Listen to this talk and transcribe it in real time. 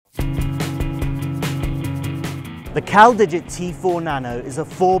The CalDigit T4 Nano is a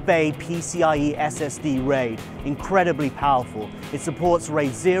 4-bay PCIe SSD RAID, incredibly powerful. It supports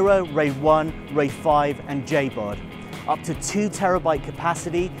RAID 0, RAID 1, RAID 5 and JBOD. Up to 2 terabyte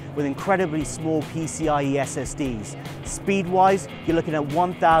capacity with incredibly small PCIe SSDs. Speed-wise, you're looking at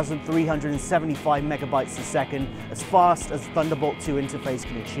 1,375 megabytes a second, as fast as Thunderbolt 2 interface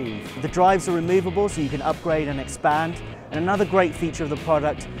can achieve. The drives are removable so you can upgrade and expand. And another great feature of the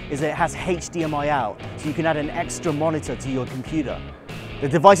product is that it has HDMI out, so you can add an extra monitor to your computer. The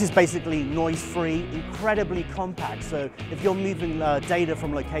device is basically noise-free, incredibly compact, so if you're moving data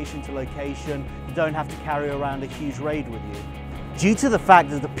from location to location, you don't have to carry around a huge RAID with you. Due to the fact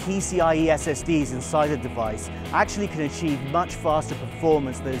that the PCIe SSDs inside the device actually can achieve much faster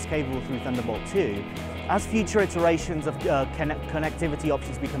performance that is capable through Thunderbolt 2, as future iterations of connectivity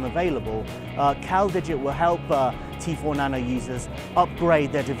options become available, CalDigit will help T4 Nano users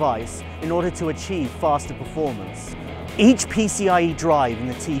upgrade their device in order to achieve faster performance. Each PCIe drive in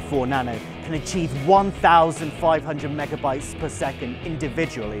the T4 Nano can achieve 1,500 megabytes per second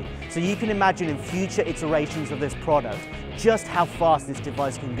individually. So you can imagine in future iterations of this product just how fast this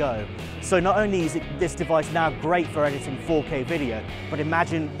device can go. So not only is this device now great for editing 4K video, but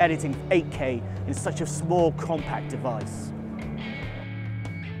imagine editing 8K in such a small, compact device.